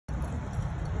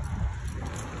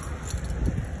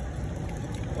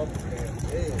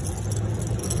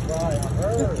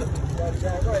My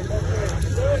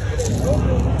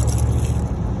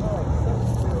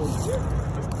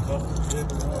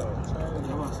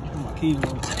keys on.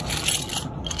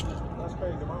 That's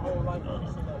crazy. My whole life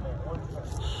I've seen that man one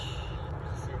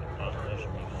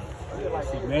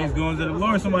time. Man's going to the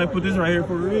Lord. Somebody put this right here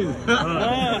for a reason.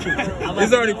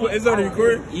 It's already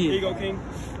recorded? Yeah. Here you go, King.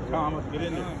 Come on, get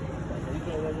in there.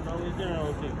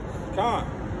 Come.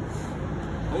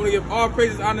 I want to give all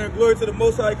praises, honor, and glory to the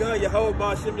Most High God, Yahweh,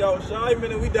 Ba'ashem, Yahushua.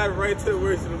 Amen. And we dive right into the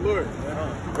words of the Lord.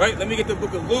 Right? Let me get the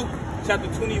book of Luke, chapter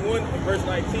 21, and verse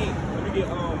 19. Let me get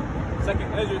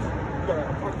Second Ezra. Let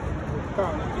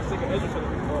me get Second Ezra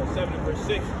 7 and verse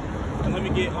 6. And let me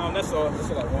get that's all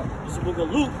I want. It's the book of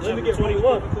Luke, chapter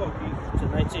 21 to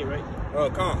 19, right?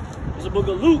 Come. It's the book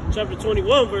of Luke, chapter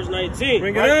 21, verse 19.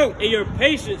 Bring it out. In your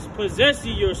patience possess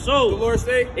ye your soul. The Lord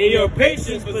say, in your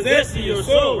patience possess ye your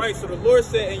soul. Right, so the Lord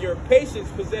said, in your patience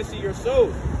possess ye your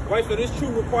soul. Right, so this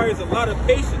truth requires a lot of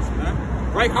patience, man.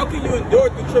 Right, how can you endure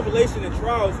through tribulation and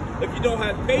trials if you don't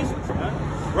have patience, man?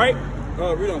 Right?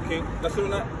 Read on, King. That's it or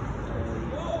not? Yeah.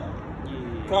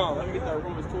 Come, let me get that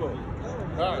Romans 12.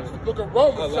 It's the book of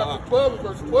Romans, chapter 12, and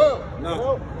verse 12.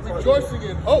 No. Rejoicing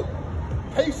in hope,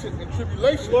 patient in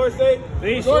tribulation. The Lord say,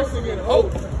 rejoicing in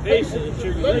hope, patient in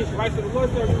tribulation. Right, so the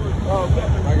Lord said we were in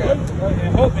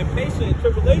hope and patient in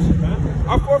tribulation, man.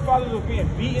 Our forefathers were being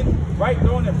beaten, right,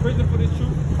 thrown in prison for this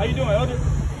truth. How you doing, Elder?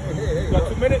 You got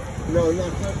 2 minutes? No,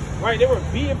 not right, they were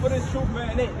beaten for this truth,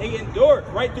 man, and they endured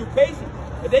right through patience.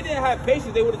 If they didn't have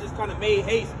patience, they would have just kind of made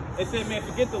haste and said, man,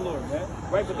 forget the Lord, man.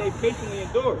 Right, but they patiently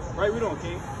endured. Right, read on,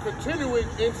 King. continuing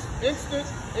instant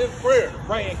in prayer.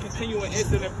 Right, and continuing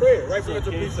instant in prayer. Right, brother,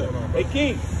 to precept. Hey,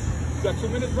 King, you got 2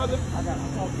 minutes, brother? I got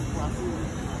to talk before I see you.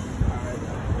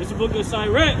 It's the book of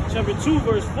Sirach, chapter 2,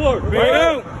 verse 4.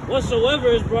 Right. Whatsoever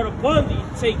is brought upon thee,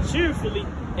 take cheerfully,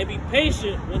 and be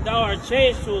patient when thou art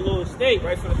changed to a lower state.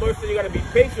 Right, so the Lord said you got to be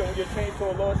patient when you're changed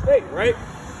to a lower state, right?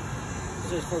 It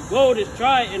says, for gold is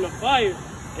tried in the fire,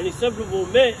 and acceptable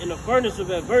men in the furnace of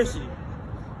adversity.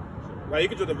 Right, you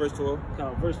can do the verse 12.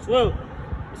 Verse 12.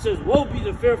 It says, woe be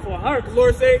the fearful hearts. The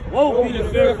Lord said, woe be the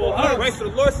fearful hearts. Right, so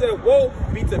the Lord said, woe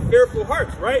be to fearful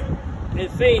hearts, right?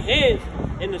 And faint hands,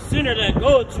 and the sinner that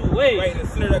goeth 2 ways. Right, and the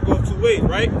sinner that goeth 2 ways,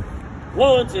 right?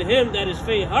 Woe unto him that is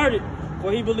faint-hearted,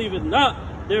 for he believeth not,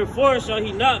 therefore shall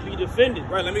he not be defended.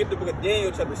 Right, let me get the book of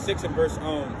Daniel, chapter 6 and verse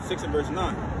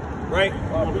 9. Right?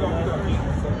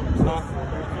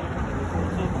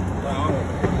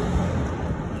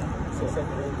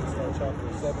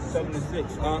 Chapter 7 and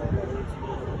 6.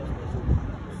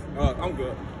 I'm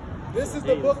good. This is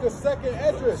the book of Second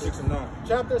Ezra, 6 and 9.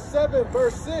 chapter 7,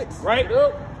 verse 6. Right?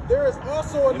 There is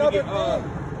also another thing.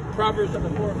 Proverbs chapter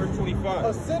 4, verse 25.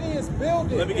 A city is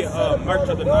building. Let me get Mark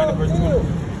chapter 9 and verse 20.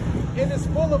 And is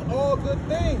full of all good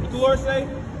things. What the Lord say?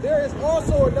 There is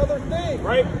also another thing.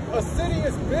 Right? A city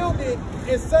is building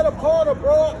and set upon a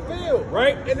broad field.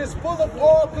 Right? And is full of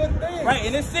all good things. Right?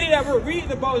 And this city that we're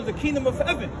reading about is the kingdom of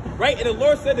heaven. Right? And the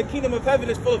Lord said the kingdom of heaven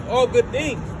is full of all good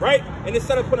things. Right? And it's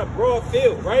set upon a broad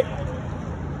field. Right?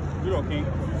 You know, King.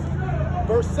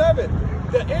 Verse 7.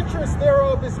 The entrance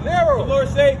thereof is narrow. The Lord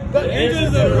say, the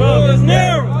entrance thereof is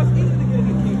narrow.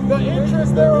 The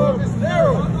entrance thereof is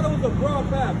narrow. I thought it was a broad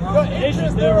path. The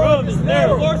entrance thereof is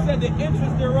narrow. The Lord said the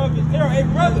entrance thereof is narrow. Hey,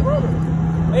 brother.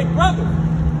 Hey, brother.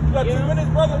 You got 2 minutes,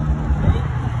 brother?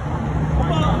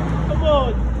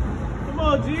 Come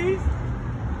on, G's.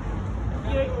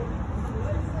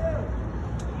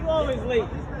 You always late.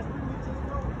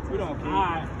 We don't care. All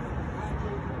right.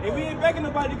 And we ain't begging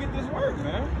nobody to get this work,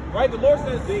 man. Right? The Lord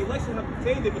says the election have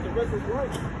obtained it, but the rest is right.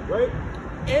 Right?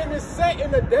 And is set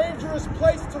in a dangerous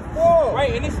place to fall.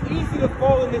 Right, and it's easy to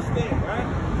fall in this thing, right?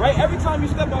 Right, every time you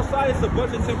step outside, it's a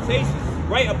bunch of temptations,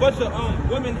 right? A bunch of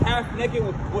women half naked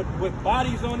with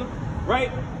bodies on them,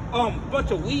 right? Bunch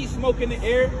of weed smoke in the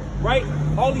air, right?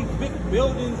 All these big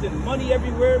buildings and money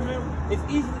everywhere, man. It's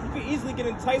easy. You can easily get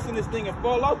enticed in this thing and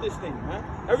fall out this thing, man.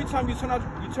 Every time you turn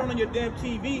on your damn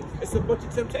TV, it's a bunch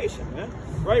of temptation, man.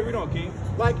 Right? Read on, King.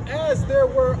 Like as there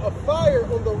were a fire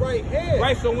on the right hand.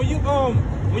 Right. So when you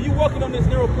walking on this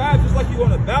narrow path, just like you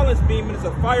on a balance beam, and it's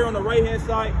a fire on the right hand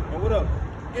side, and what up?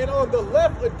 And on the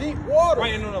left, a deep water.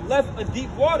 Right. And on the left, a deep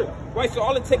water. Right. So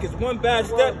all it takes is one bad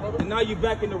step, and now you're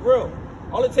back in the world.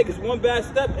 All it takes is one bad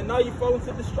step, and now you fall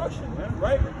into destruction, man.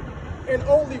 Right? And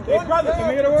only one. Hey, brother, can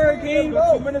we hear the word, King?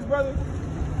 2 minutes, brother.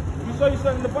 Let me show you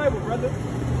something in the Bible, brother.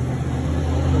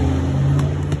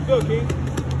 Good, King. You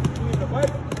believe in the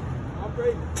Bible? All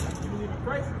praise. You believe in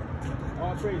Christ?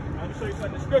 All praise. Let me show you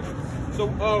something in the scripture. So,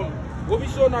 what we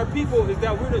showing our people is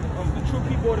that we're the true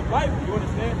people of the Bible. You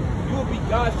understand? You will be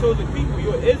God's chosen people.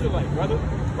 You're an Israelite, brother.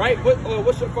 right?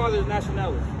 What's your father's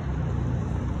nationality?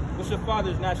 What's your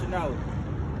father's nationality?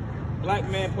 Black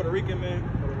man, Puerto Rican man?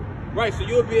 Right, so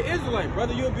you'll be an Israelite,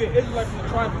 brother. You'll be an Israelite from the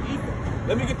tribe of Ephraim.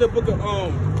 Let me get the book of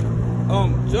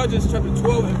Judges chapter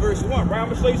 12 and verse 1. Right, I'm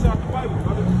going to show you something out the Bible,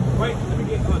 brother. Right, let me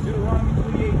get Deuteronomy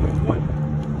 28 and 1.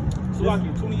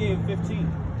 Salaki 28 and 15.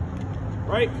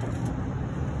 Right?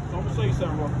 So I'm going to show you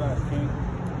something real fast, King.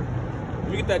 Let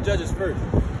me get that Judges first.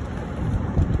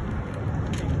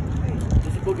 This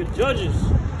is the book of Judges,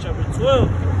 chapter 12,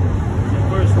 and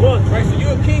verse 1. Right, so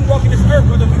you're a king walking this earth,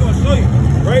 brother. We're going to show you.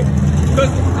 Right? Because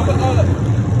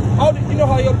you know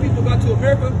how your people got to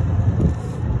America?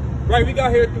 Right, we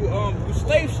got here through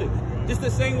slave ship. Just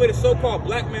the same way the so-called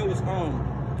black man was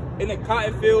in the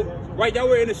cotton field. Right, y'all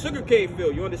were in the sugarcane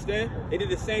field, you understand? They did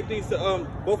the same things to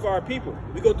both of our people.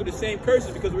 We go through the same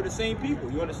curses because we're the same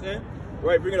people, you understand?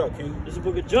 Right, bring it out, King. This is the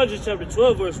book of Judges, chapter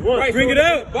 12, verse 1. Right, bring so it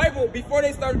out. The Bible, before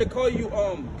they started to call you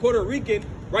Puerto Rican,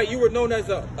 right, you were known as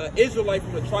an Israelite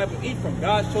from the tribe of Ephraim,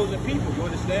 God's chosen people, you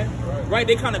understand? Right,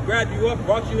 they kind of grabbed you up,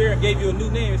 brought you here, and gave you a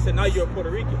new name and said, now you're a Puerto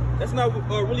Rican. That's not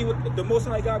really what the Most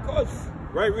High God calls you.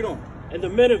 Right, read on. And the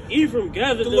men of Ephraim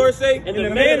gathered. The Lord say, and the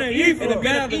men of Ephraim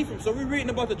gathered. So we're reading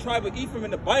about the tribe of Ephraim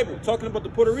in the Bible, talking about the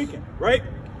Puerto Rican, right?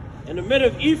 And the men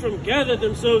of Ephraim gathered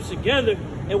themselves together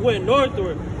and went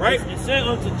northward, right? And said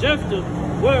unto Jephthah,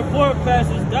 wherefore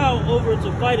passest thou over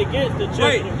to fight against the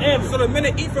children of Ammon? So the men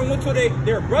of Ephraim went to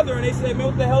their brother and they said, man,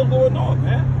 what the hell going on,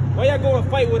 man? Why y'all go and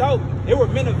fight without me? They were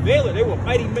men of valor. They were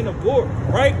mighty men of war,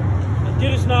 right?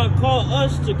 Didst not call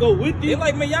us to go with thee? They're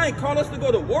like, man, y'all ain't call us to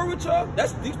go to war with y'all?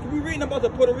 We reading about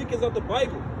the Puerto Ricans of the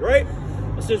Bible, right?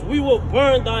 It says, we will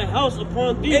burn thy house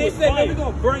upon thee. And with they said, fire. man, we're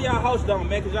going to burn y'all house down,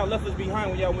 man, because y'all left us behind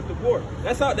when y'all went to war.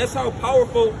 That's how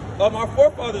powerful our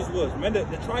forefathers was, man, the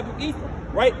tribe of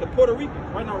Ephraim, right? The Puerto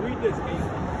Ricans. Right now, read this, King.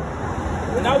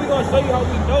 And now we're going to show you how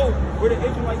we know we're the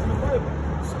Israelites in the Bible.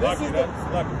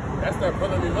 That's that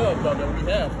brotherly love, though, that we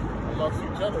have amongst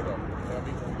each other, though.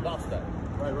 We lost that.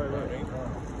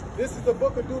 Right. This is the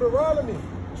book of Deuteronomy,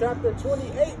 chapter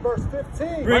 28, verse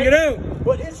 15. Bring it out.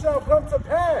 But it shall come to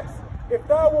pass, if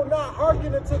thou wilt not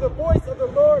hearken unto the voice of the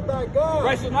Lord thy God.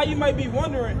 Right, so now you might be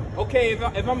wondering, okay,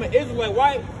 if I'm an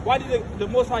Israelite, why did the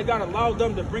Most High God allow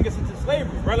them to bring us into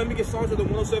slavery? Right, let me get Psalms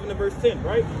 107 and verse 10,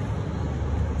 right?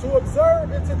 To observe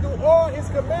and to do all his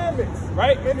commandments,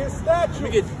 right, and his statutes.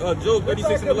 Let me get Job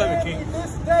 36 and 11, King.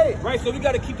 This day. Right, so we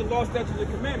got to keep the law, statutes,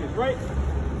 and commandments, right?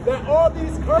 That all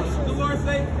these curses, the Lord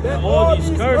say, that all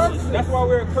these curses. That's why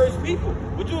we're a cursed people.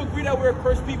 Would you agree that we're a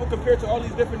cursed people compared to all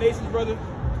these different nations, brother?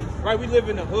 Right, we live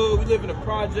in the hood, we live in the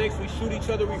projects, we shoot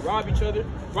each other, we rob each other.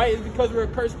 Right, it's because we're a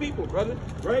cursed people, brother.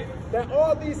 Right? That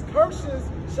all these curses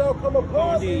shall come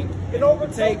upon thee and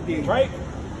overtake thee. Right?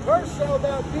 Cursed shall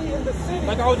thou be in the city.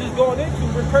 Like I was just going into,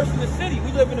 we're cursed in the city.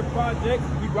 We live in the projects,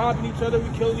 we robbing each other,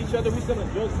 we killing each other, we selling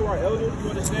drugs to our elders, you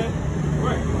understand?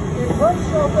 Right. And cursed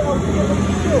shall thou be in the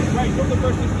field. Right, go to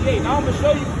verse 68. Now I'm going to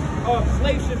show you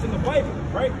slave ships in the Bible,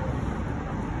 right?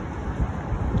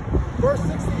 Verse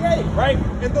 68. Right.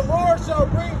 And the Lord shall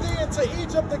bring thee into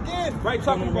Egypt again. Right,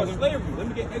 talking about slavery. Let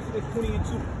me get Exodus 20 and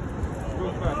 2.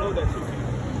 Real fast, know that too.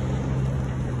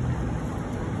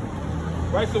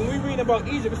 Right, so when we read about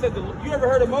Egypt, it said, you ever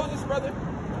heard of Moses, brother?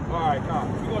 All right,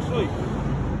 come. We're going to show you.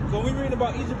 So when we read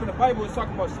about Egypt in the Bible, it's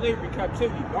talking about slavery,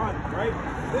 captivity, bondage, right?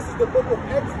 This is the book of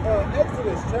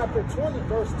Exodus, chapter 20,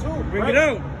 verse 2. Bring it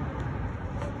out.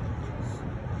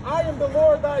 I am the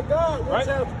Lord thy God, which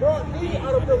hath brought thee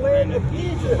out of the land of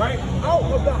Egypt, out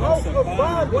of the house of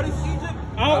bondage. What is Egypt?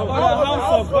 Out of the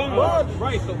house of bondage.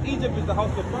 Right, so Egypt is the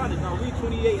house of bondage. Now read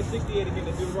 28 and 68 again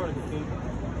in Deuteronomy, King.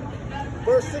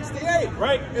 Verse 68.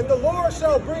 Right. And the Lord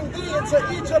shall bring thee into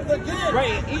Egypt again. Right,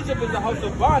 and Egypt is the house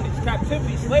of bondage,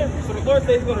 captivity, slavery. So the Lord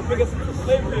says he's going to bring us into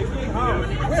slavery again. How?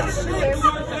 With ships.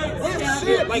 With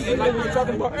ships. Like we were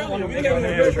talking about earlier. We got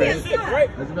to ship, right?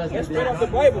 That's straight off the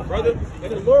Bible, brother.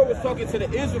 And the Lord was talking to the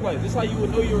Israelites. This is how you would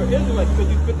know you're an Israelite,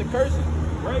 because you fit the curses,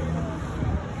 right?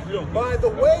 By the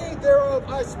way thereof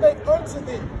I spake unto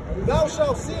thee, thou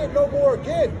shalt see it no more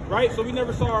again. Right, so we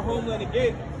never saw our homeland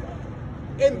again.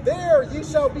 And there ye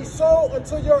shall be sold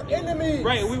unto your enemies.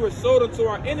 Right, we were sold unto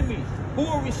our enemies. Who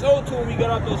were we sold to when we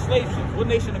got out those slave ships? What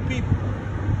nation of people?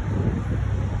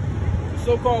 The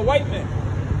so-called white men.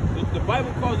 The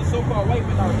Bible calls the so-called white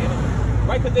men our enemies.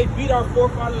 Right, because they beat our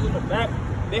forefathers in the back.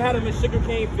 They had them in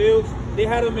sugarcane fields. They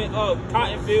had them in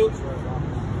cotton fields.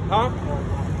 Huh?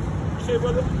 You say,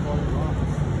 brother?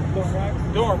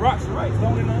 Throwing rocks, right?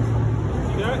 Stoning us.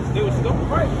 See that? They were stoned,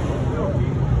 right?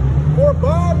 For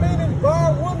bondmen and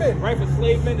bondwomen. Right, for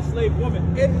slave men and slave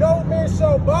women. And no man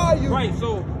shall buy you. Right,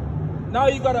 so now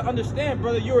you got to understand,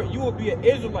 brother, you will be an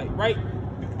Israelite, right?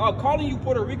 calling you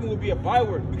Puerto Rican would be a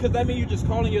byword, because that means you're just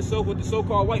calling yourself what the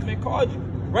so-called white man called you,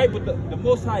 right? But the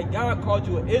Most High God called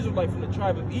you an Israelite from the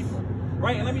tribe of Ephraim,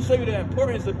 right? And let me show you the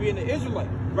importance of being an Israelite,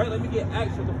 right? Let me get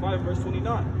Acts chapter 5, verse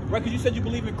 29, right? Because you said you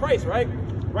believe in Christ, right?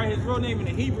 Right, his real name in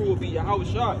the Hebrew will be Yahweh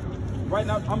Shai. Right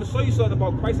now, I'm going to show you something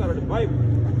about Christ out of the Bible,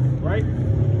 right?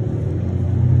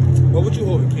 Well, what you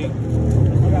holding, King?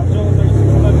 I got John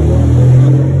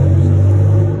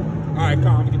 13:11. All right, come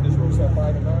on, I'm going to get this roll.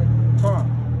 5 and 9? Come on,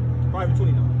 5 and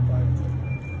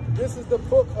 29. This is the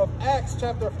book of Acts,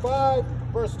 chapter 5,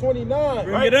 verse 29.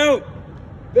 Bring it out.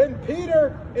 Then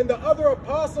Peter and the other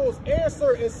apostles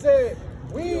answered and said,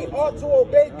 we ought to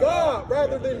obey God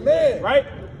rather than man. Right?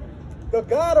 The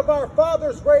God of our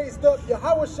fathers raised up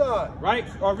Yahushua. Right?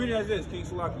 Or read it as this, King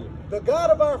Salakia. The God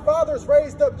of our fathers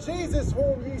raised up Jesus,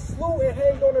 whom ye slew and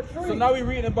hanged on a tree. So now we're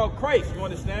reading about Christ, you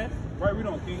understand? Right, read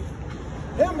on, King.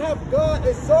 Him hath God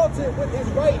exalted with his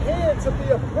right hand to be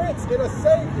a prince and a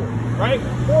savior. Right?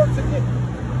 For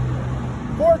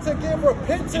to give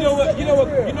repentance. You know what? To You know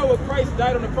Israel. what? You know what Christ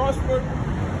died on the cross for?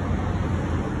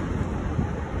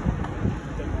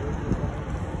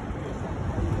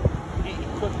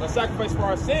 A sacrifice for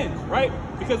our sins, right?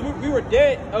 Because we were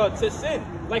dead to sin.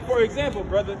 Like, for example,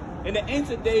 brother, in the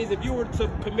ancient days, if you were to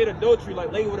commit adultery,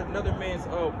 like lay with another man's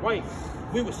wife,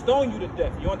 we would stone you to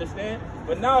death. You understand?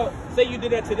 But now, say you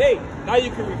did that today, now you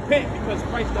can repent because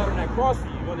Christ died on that cross for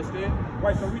you. You understand?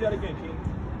 Right, so read that again, King.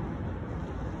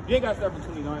 You ain't got to start from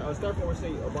 29. Start from where it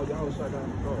say about Yahweh Shai dying on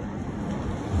the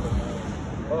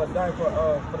cross. Dying for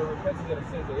the repentance of the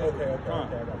sins of Israel. Okay, I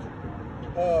got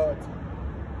you.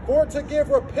 For to give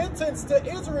repentance to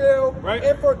Israel, right,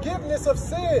 and forgiveness of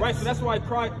sins. Right, so that's why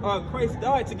Christ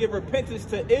died, to give repentance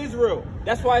to Israel.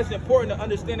 That's why it's important to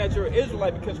understand that you're an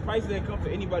Israelite, because Christ didn't come for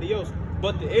anybody else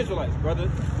but the Israelites, brother,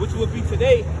 which would be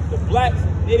today the blacks,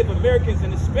 Native Americans,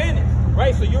 and Hispanics.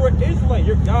 Right, so you're an Israelite.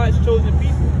 You're God's chosen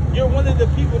people. You're one of the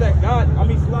people that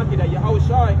Salaki, that Yahweh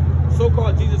Shai,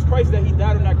 so-called Jesus Christ, that he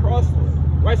died on that cross for.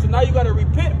 Right, so now you got to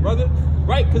repent, brother.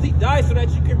 Right, because he died so that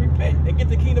you can repent and get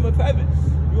the kingdom of heaven.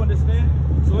 You understand?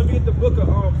 So let me get the book of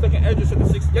 2nd Ezra chapter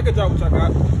 16. You can drop what I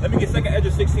got. Let me get 2nd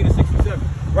Ezra 16 and 67.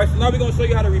 Right, so now we're going to show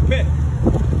you how to repent.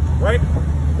 Right?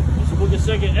 This is the book of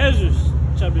 2nd Ezra,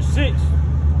 chapter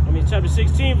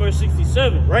 16, verse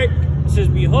 67. Right? It says,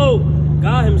 behold,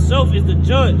 God himself is the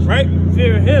judge. Right?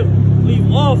 Fear him.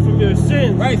 Leave off from your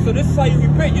sins. Right, so this is how you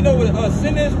repent. You know what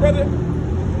sin is, brother?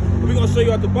 We're going to show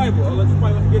you out the Bible. Let me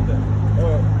get that.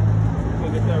 We're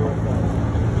going to get that right now.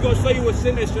 We're going to show you what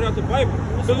sin is straight out the Bible.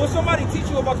 Because when somebody teach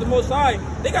you about the Most High,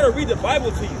 they got to read the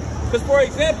Bible to you. Because, for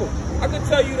example, I can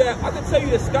tell you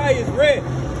the sky is red,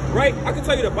 right? I can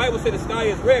tell you the Bible said the sky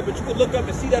is red, but you can look up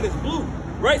and see that it's blue,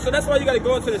 right? So that's why you got to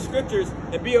go into the scriptures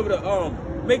and be able to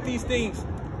make these things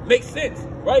make sense,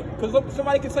 right? Because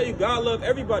somebody can tell you God loves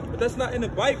everybody, but that's not in the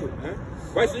Bible, man.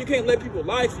 Right? So you can't let people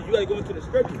lie to you. You got to go into the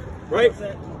scriptures, right?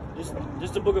 This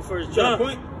is the book of 1 John.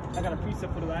 Point? I got a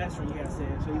precept for the last one you guys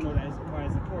said, so you know that's why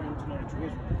it's important to know the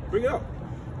tradition. Bring it up.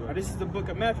 This is the book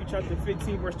of Matthew, chapter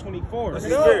 15, verse 24. That's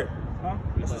the spirit. Huh?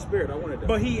 That's the spirit. I wanted that.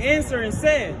 But he answered and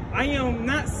said, I am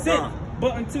not sent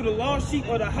but unto the lost sheep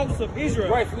of the house of Israel.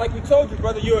 Right, so like we told you,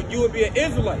 brother, you would be an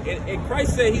Israelite. And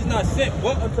Christ said he's not sent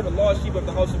but unto the lost sheep of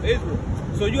the house of Israel.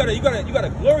 So you gotta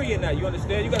glory in that, you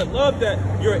understand? You gotta love that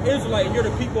you're an Israelite and you're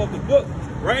the people of the book,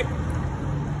 right?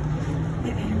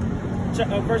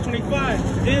 Verse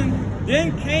 25.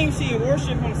 Then came she and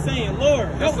worshipped him, saying, Lord,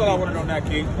 help That's all I me. want to know now,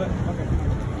 King.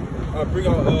 Okay. Bring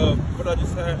out what I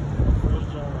just said.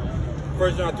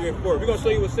 1 John 3 and 4. We're gonna show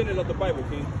you what sin is of the Bible,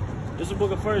 King. This is the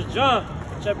book of 1 John,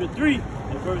 chapter 3,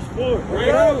 and verse 4.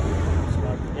 Right.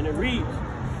 And it reads,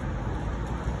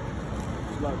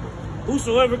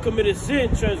 whosoever committed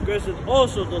sin transgresseth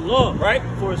also the law. Right.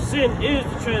 For sin is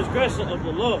the transgression of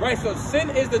the law. Right, so sin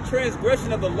is the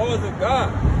transgression of the laws of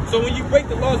God. So when you break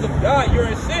the laws of God, you're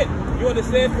in sin. You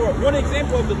understand? For one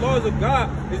example of the laws of God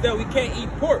is that we can't eat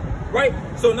pork. Right?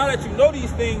 So now that you know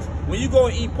these things, when you go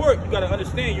and eat pork, you got to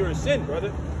understand you're in sin,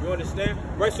 brother. You understand?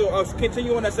 Right, so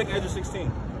continue on that 2nd Ezra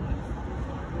 16.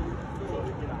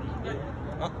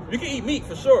 You can eat meat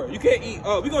for sure. You can't eat,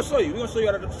 we're going to show you. We're going to show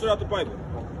you how to straight out the Bible.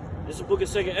 This is the book of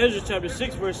 2nd Ezra, chapter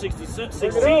 6, verse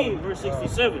 16, verse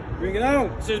 67. Bring it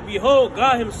out. It says, behold,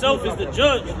 God himself is the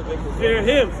judge. Fear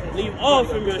him. Leave off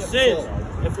from your sins.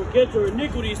 And forget your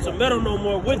iniquities to meddle no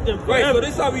more with them forever. Right, so this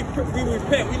is how we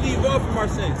repent. We leave off from our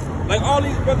sins. Like all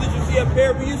these brothers you see up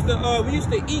here, we used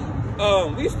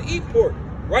to eat pork,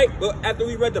 right? But after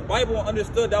we read the Bible and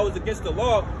understood that was against the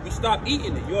law, we stopped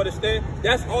eating it. You understand?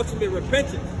 That's ultimate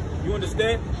repentance. You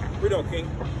understand? Read on, King.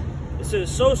 It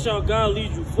says, so shall God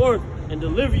lead you forth and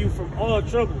deliver you from all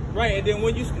trouble. Right, and then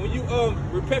when you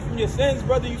repent from your sins,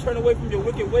 brother, you turn away from your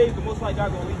wicked ways, the Most High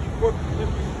God gonna lead you forth and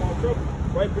deliver you from all trouble.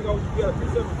 Right, bring out what you got a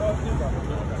precept of God.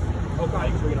 Okay,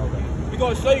 you can bring it out. We're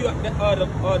gonna show you this part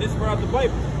of the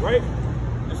Bible, right?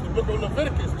 This is the book of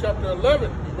Leviticus, chapter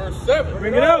 11, verse 7.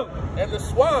 Bring it out. And the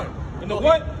swine. And the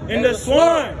what? And the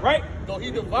swine. Right? Though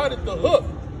he divided the hoof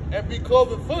and be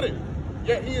cloven-footed,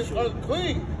 yet he is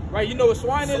unclean. Right, you know what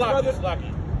swine is, brother?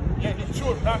 Yet he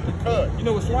cheweth not the cud. You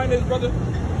know what swine is, brother?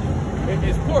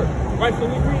 It's pork. Right, so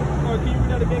we read, can you read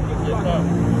that again?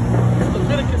 It's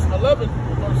Leviticus 11,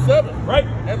 verse 7. Right?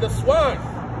 And the swine,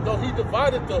 though he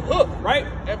divided the hoof, right,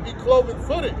 and be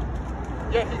cloven-footed,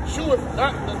 yet he cheweth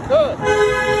not the cud. He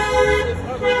is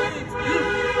unclean to you.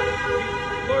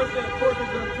 The Lord said the pork is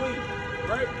unclean.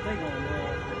 Right?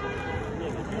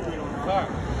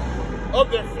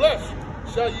 Of their flesh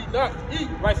shall ye not eat.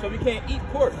 Right, so we can't eat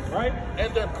pork, right?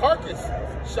 And their carcass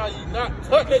shall ye not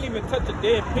touch. You can't even touch a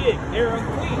dead pig. They're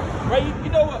unclean. Right?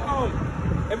 You know what?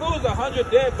 If it was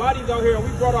 100 dead bodies out here and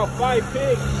we brought out 5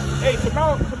 pigs, hey,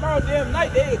 tomorrow damn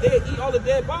night, they eat all the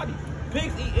dead bodies.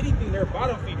 Pigs eat anything, they're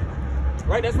bottom feeders.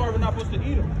 Right? That's why we're not supposed to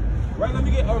eat them. Right? Let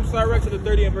me get Sirach to the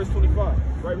 30 and verse 25.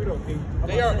 Right, read on, King.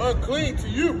 They are unclean to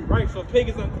you. Right, so pig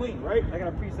is unclean, right? I got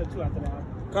a precept too after that.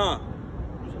 Come.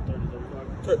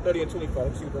 30 and 25.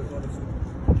 Let's see what that's going to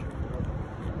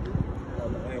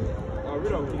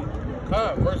read on, King.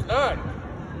 Verse 9.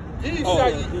 These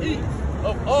shall ye eat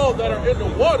of all that are in the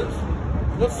waters,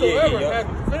 whatsoever hath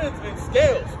fins and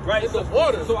scales in the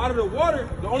waters. So out of the water,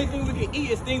 the only thing we can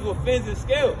eat is things with fins and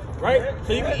scales, right?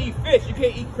 So you can eat fish, you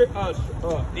can't eat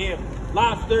damn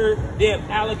lobster, damn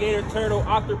alligator, turtle,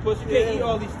 octopus. You can't eat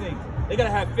all these things. They gotta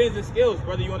have fins and scales,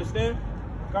 brother. You understand?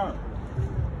 Come.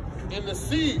 In the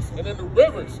seas and in the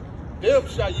rivers, them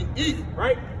shall ye eat,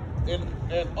 right?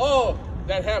 And all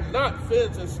that have not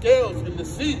fins and scales in the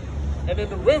sea and in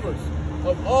the rivers,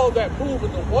 of all that move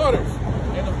in the waters,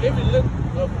 and of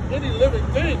any living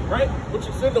thing, right, which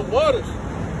is in the waters,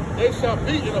 they shall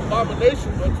be an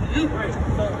abomination unto you. Right.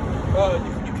 So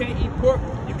you can't eat pork.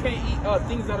 You can't eat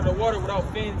things out of the water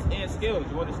without fins and scales.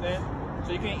 You understand?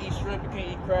 So you can't eat shrimp. You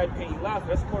can't eat crab. You can't eat lobster.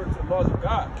 That's according to the laws of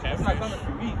God. Catfish. It's not coming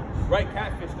from me, right?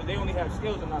 Catfish, because they only have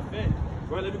scales and not fins.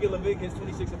 Right, let me get Leviticus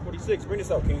 26 and 46. Bring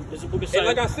this out, King. This is a book of and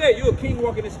like I said, you're a king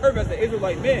walking this earth as an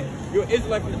Israelite man. You're an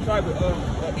Israelite from the tribe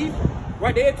of Ephraim.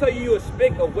 Right, they'll tell you you're a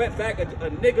spick, a wetback, a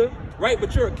nigga, right?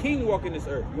 But you're a king walking this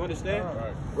earth. You understand?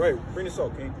 Right. Bring this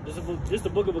out, King. This is the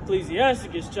book of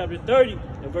Ecclesiasticus, chapter 30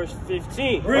 and verse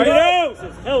 15. Bring it out! It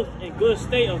says, health and good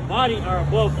state of body are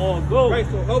above all gold. Right,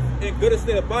 so health and good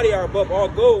state of body are above all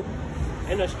gold.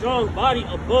 And a strong body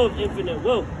above infinite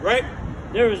wealth. Right.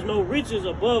 There is no riches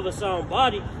above a sound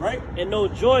body. Right. And no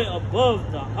joy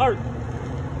above the heart.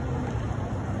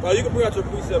 Well, you can bring out your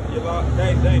precept and your law.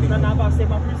 That ain't I'm not about to say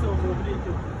my precept was over there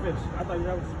to fish. I thought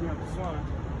that was just bring out the swine.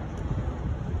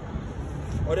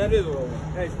 Oh, that is what I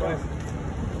want. Hey, spice.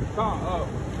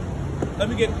 Let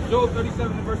me get Job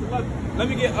 37 and verse 11. Let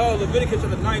me get Leviticus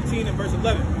 19 and verse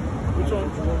 11. Which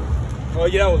one? Oh,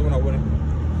 yeah, that was when I wanted.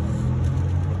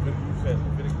 You said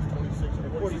Leviticus 26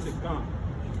 and 46.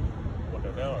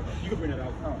 You can bring that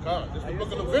out. This is the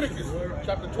book of Leviticus,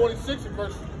 chapter 26 and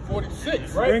verse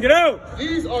 46. Right. Bring it out.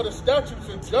 These are the statutes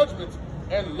and judgments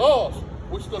and laws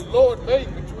which the Lord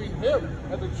made between him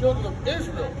and the children of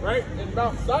Israel, right, in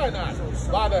Mount Sinai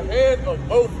by the hand of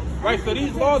Moses. Right, so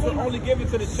these laws are only given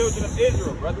to the children of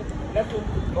Israel, brother. That's what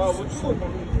you look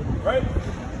on, right?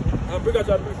 Bring out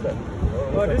your precept.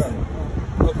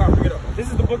 Bring it up.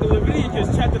 This is the book of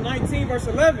Leviticus, chapter 19, verse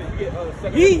 11.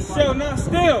 Ye shall not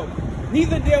steal,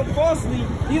 neither deal falsely,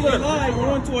 neither lie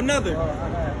one to another.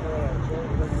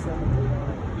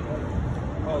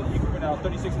 You can bring out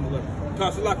 36 and 11.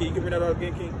 Salaki, you can bring that out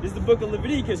again, King. This is the book of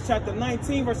Leviticus, chapter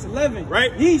 19, verse 11.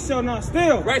 Right. Ye shall not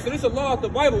steal. Right, so this is a law of the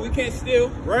Bible. We can't steal,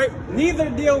 right? Neither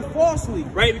deal falsely.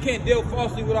 Right, we can't deal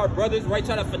falsely with our brothers, right?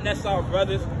 Try to finesse our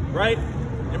brothers, right?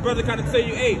 And brother kind of tell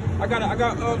you, hey, I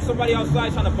got somebody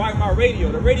outside trying to buy my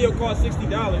radio. The radio costs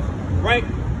 $60, right?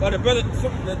 But the brother,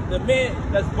 the man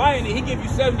that's buying it, he give you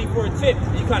 70 for a tip.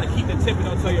 And you kind of keep the tip and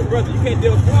don't tell your brother. You can't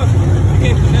deal falsely. You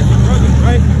can't finesse your brothers,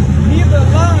 right? Neither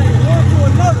lie one to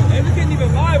another. And we can't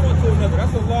even lie one to another.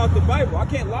 That's the law of the Bible. I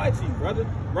can't lie to you, brother,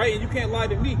 right? And you can't lie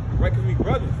to me, right? Because we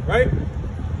brothers, right?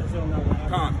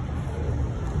 Con.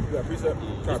 You got precept?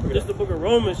 This is the book of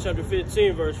Romans, chapter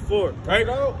 15, verse 4. Right.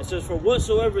 It says, for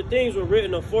whatsoever things were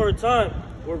written aforetime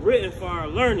were written for our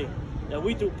learning, that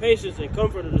we through patience and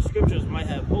comfort of the scriptures might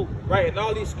have hope. Right, and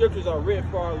all these scriptures are written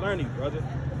for our learning, brother.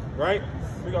 Right?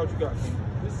 Figure out what you got.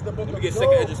 This is the book Let me of get Job,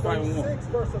 2 Esdras 5:1. 26,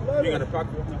 verse You got 11. a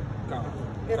proclamation?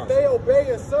 If they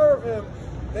obey and serve him,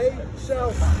 they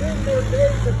shall spend their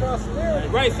days in prosperity.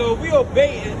 Right, so if we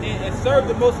obey and serve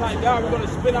the Most High God, we're going to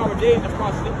spend our days in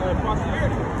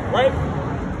prosperity, right?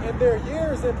 And their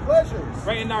years in pleasures.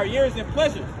 Right, in our years and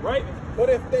pleasures, right? But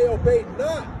if they obey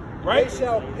not, Right. they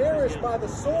shall perish by the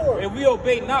sword. If we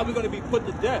obey not, we're going to be put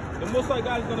to death. The Most High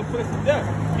God is going to put us to death.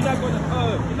 You're not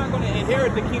going to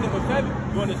inherit the kingdom of heaven.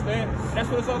 You understand? That's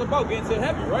what it's all about, getting to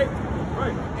heaven, right?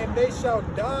 Right. And they shall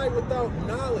die without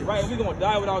knowledge. Right, we're going to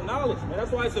die without knowledge, man.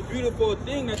 That's why it's a beautiful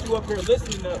thing that you up here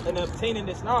listening to and obtaining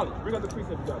this knowledge. Bring up the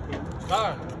precept, King.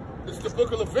 Time. This is the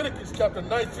book of Leviticus, chapter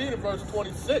 19, and verse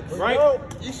 26. Right.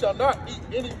 Ye shall not eat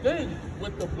anything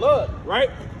with the blood. Right.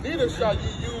 Neither shall ye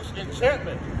use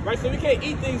enchantment. Right, so we can't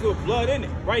eat things with blood in it,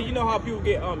 right? You know how people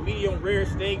get medium rare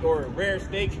steak or rare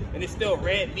steak and it's still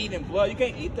red meat and blood. You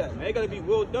can't eat that, man. It got to be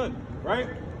well done, right?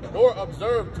 Nor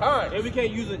observe time. And we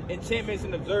can't use enchantments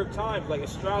and observe times like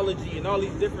astrology and all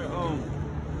these different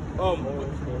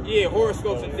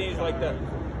horoscopes and things like that.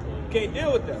 You can't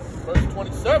deal with that. Verse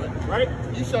 27. Right?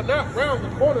 Ye shall not round the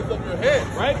corners of your head.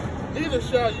 Right? Neither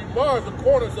shall ye mar the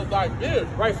corners of thy beard.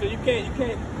 Right, so you can't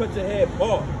cut your head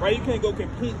bald, right? You can't go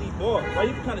completely bald, right?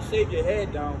 You can kind of shave your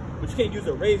head down, but you can't use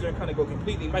a razor and kind of go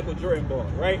completely Michael Jordan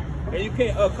bald, right? And you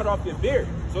can't cut off your beard.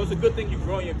 So it's a good thing you're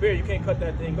growing your beard. You can't cut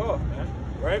that thing off, man,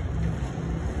 right?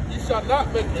 Ye shall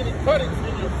not make any cuttings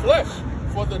in your flesh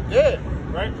for the dead,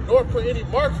 right? Nor put any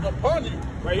marks upon you.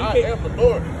 Right? You I am the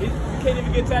Lord. You can't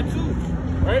even get tattoos,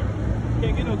 right? You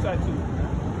can't get no tattoos.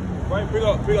 Right, bring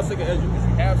up 2 Esdras.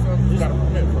 Have some, you gotta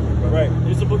permit from it, brother. Right.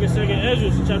 This is the book of 2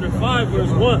 Esdras, chapter 5, verse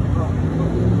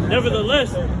 1.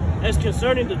 Nevertheless, as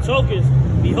concerning the tokens,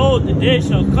 behold, the day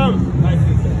shall come,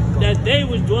 that they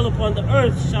which dwell upon the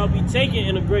earth shall be taken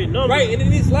in a great number. Right, and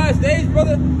in these last days,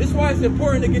 brother, this is why it's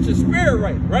important to get your spirit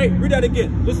right, right? Read that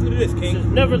again. Listen to this, King. Says,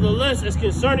 nevertheless, as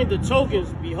concerning the tokens,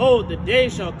 behold, the day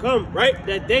shall come, right,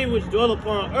 that they which dwell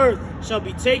upon earth shall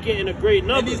be taken in a great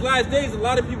number. In these last days, a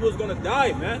lot of people is going to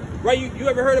die, man. Right? You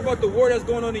ever heard about the war that's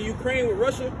going on in Ukraine with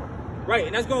Russia? Right,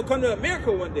 and that's going to come to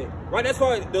America one day. Right, that's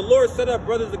why the Lord set up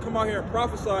brothers to come out here and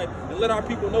prophesy and let our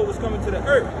people know what's coming to the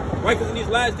earth. Right, because in these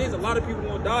last days, a lot of people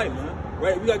won't die, man.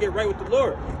 Right, we got to get right with the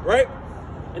Lord. Right?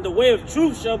 And the way of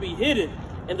truth shall be hidden,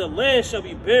 and the land shall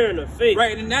be barren of faith.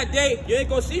 Right, and in that day, you ain't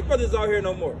going to see brothers out here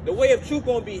no more. The way of truth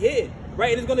going to be hid.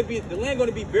 Right, and it's going to be, the land going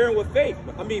to be barren with faith.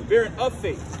 I mean, barren of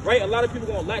faith. Right, a lot of people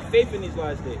going to lack faith in these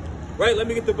last days. Right, let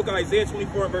me get the book of Isaiah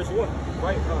 24 and verse 1.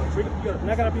 Right,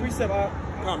 and I got a precept out.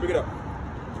 Come on, bring it up.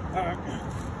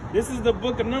 This is the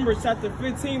book of Numbers, chapter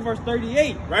 15, verse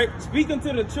 38. Right. Speak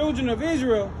unto the children of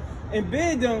Israel and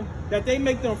bid them that they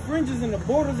make them fringes in the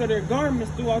borders of their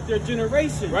garments throughout their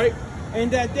generation. Right. And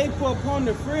that they put upon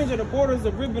the fringe of the borders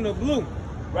a ribbon of blue.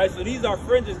 Right, so these are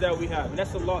fringes that we have. And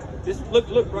that's a law. This, look,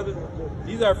 brother.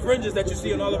 These are fringes that you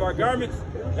see on all of our garments.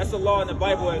 That's a law in the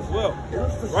Bible as well.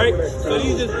 Right? So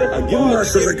these are different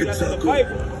laws that's in the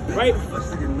Bible. Right?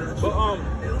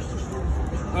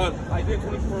 But Isaiah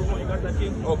 24:1, you got that,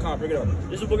 King? Oh, come on, bring it up.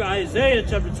 This is the book of Isaiah,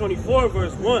 chapter 24,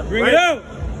 verse 1. Bring it up.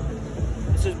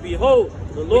 It says, behold,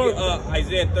 the Lord...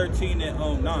 Isaiah 13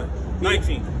 and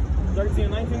 19. 13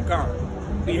 and 19? Come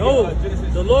on. Behold,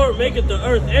 the Lord maketh the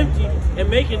earth empty, and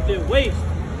maketh it waste,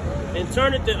 and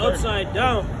turneth it upside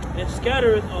down, and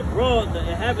scattereth abroad the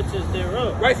inhabitants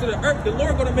thereof. Right, so the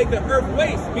Lord going to make the earth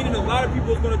waste, meaning a lot of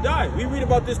people is going to die. We read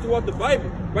about this throughout the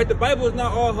Bible. Right, the Bible is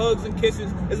not all hugs and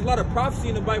kisses. There's a lot of prophecy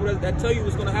in the Bible that tell you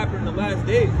what's going to happen in the last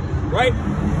days. Right?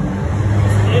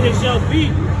 And it shall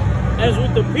be, as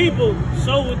with the people,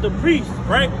 so with the priest.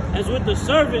 Right? As with the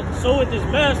servant, so with his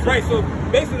master. Right, so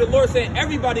basically the Lord saying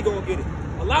everybody going to get it.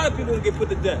 A lot of people going to get put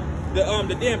to death.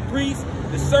 The damn priest,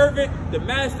 the servant, the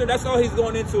master, that's all he's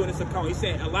going into in this account. He's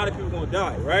saying a lot of people going to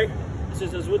die, right? It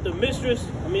says, as with the mistress,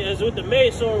 as with the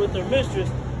maid, so with the mistress,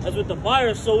 as with the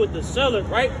buyer, so with the seller,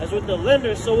 right? As with the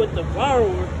lender, so with the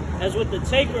borrower, as with the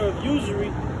taker of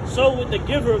usury, so with the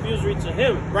giver of usury to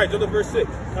him. Right, go to verse 6.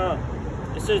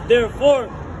 It says, therefore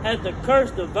hath the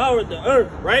curse devoured the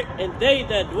earth, right? And they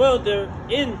that dwell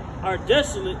therein are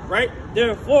desolate, right?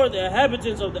 Therefore the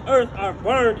inhabitants of the earth are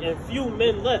burned, and few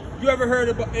men left. You ever heard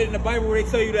about in the Bible where they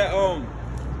tell you that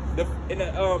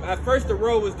at first the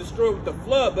world was destroyed with the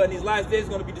flood, but in these last days it's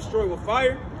going to be destroyed with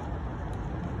fire?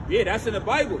 Yeah, that's in the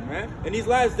Bible, man. In these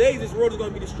last days, this world is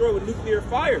going to be destroyed with nuclear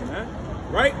fire, man.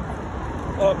 Right?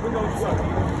 Bring on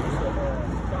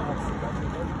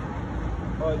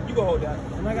you can hold that.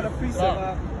 And I got a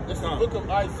precept. This is the book of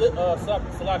Isaiah,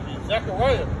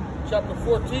 Zechariah, chapter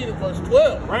 14 and verse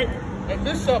 12. Right? And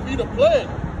this shall be the plague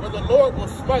where the Lord will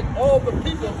smite all the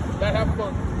people that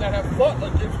have fought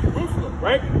against Jerusalem.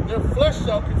 Right? Their flesh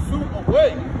shall consume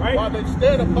away, Right. while they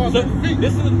stand upon their feet.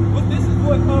 This is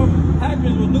what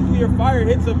happens when nuclear fire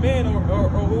hits a man or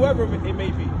whoever it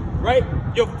may be. Right?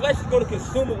 Your flesh is going to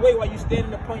consume away while you're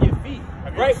standing upon your feet.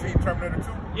 Have Right? you ever seen Terminator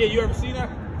 2? Yeah, you ever seen that?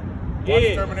 Watch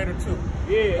Yeah. Terminator 2.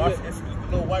 Yeah. Watch, it's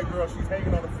the little white girl, she's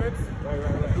hanging on the fence. Right.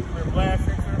 The nuclear blast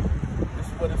hits her. This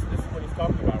is what it's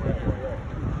talking about right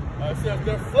here. It says,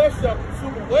 their flesh shall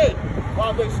consume away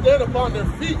while they stand upon their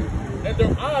feet, and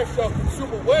their eyes shall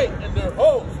consume away in their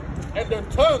holes, and their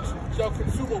tongues shall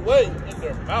consume away in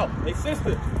their mouth. Hey,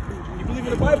 sister, you believe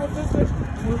in the Bible, sister?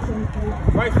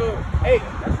 Right, so, hey,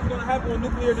 that's what's going to happen when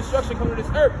nuclear destruction comes to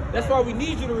this earth. That's why we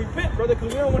need you to repent, brother,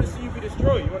 because we don't want to see you be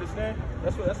destroyed. You understand?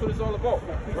 That's what it's all about,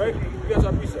 right? You guys are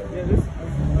appreciate. Yeah,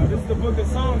 this is the book of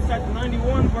Psalms, chapter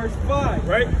 91, verse 5.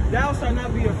 Right. Thou shalt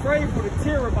not be afraid for the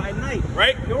terror by night,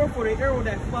 Right. nor for the arrow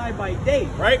that fly by day,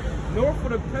 Right? nor for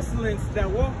the pestilence that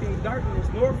walk in darkness,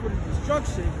 nor for the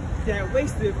destruction that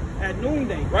wasteth at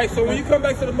noonday. Right, so when you come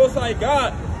back to the Most High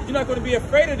God, you're not going to be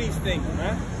afraid of these things,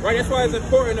 man. Right? That's why it's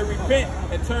important to repent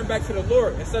and turn back to the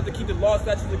Lord instead of keep the law,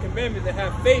 statutes, and commandments and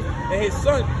have faith in His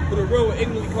Son, who the real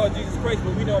ignorantly called Jesus Christ,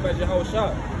 but we know Him as Yahweh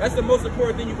Shah. That's the most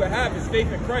important thing you can have is faith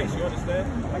in Christ. You understand?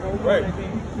 Right.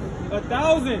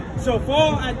 1,000 shall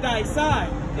fall at thy side,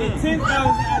 and 10,000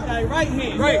 at thy right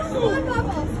hand. Right. So.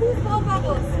 Who's ball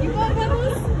bubbles? You ball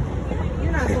bubbles?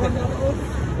 You're not ball bubbles.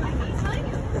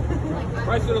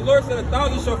 Right, so the Lord said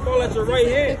 1,000 shall fall at your right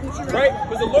hand, right?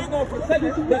 Because the Lord going to protect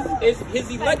his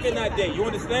elect in that day. You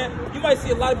understand? You might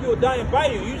see a lot of people dying by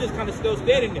you. You just kind of still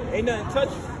standing there. Ain't nothing touch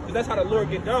you. Because that's how the Lord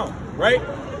get down, right?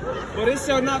 But it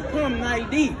shall not come nigh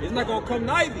thee. It's not going to come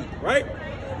nigh thee, right?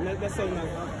 Let's say no.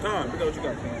 Tom, look at what you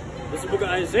got, Tom. This is the book of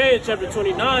Isaiah, chapter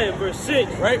 29, verse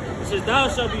 6. Right? It says, Thou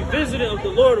shalt be visited of the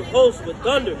Lord of hosts with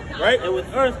thunder, Right. and with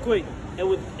earthquake, and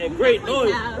with a great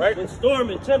noise, Right. and storm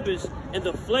and tempest, and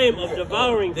the flame of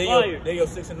devouring fire. There you go,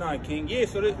 6 and 9, King. Yeah,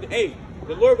 so hey,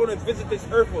 the Lord going to visit this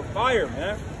earth with fire,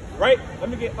 man. Right? Let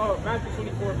me get Matthew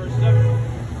 24, verse 7.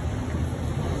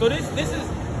 So this is,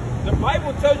 the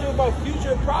Bible tells you about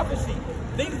future prophecy,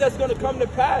 things that's going to come to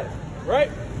pass, right?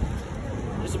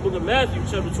 This is the book of Matthew,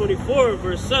 chapter 24,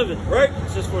 verse 7. Right? It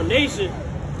says, For nation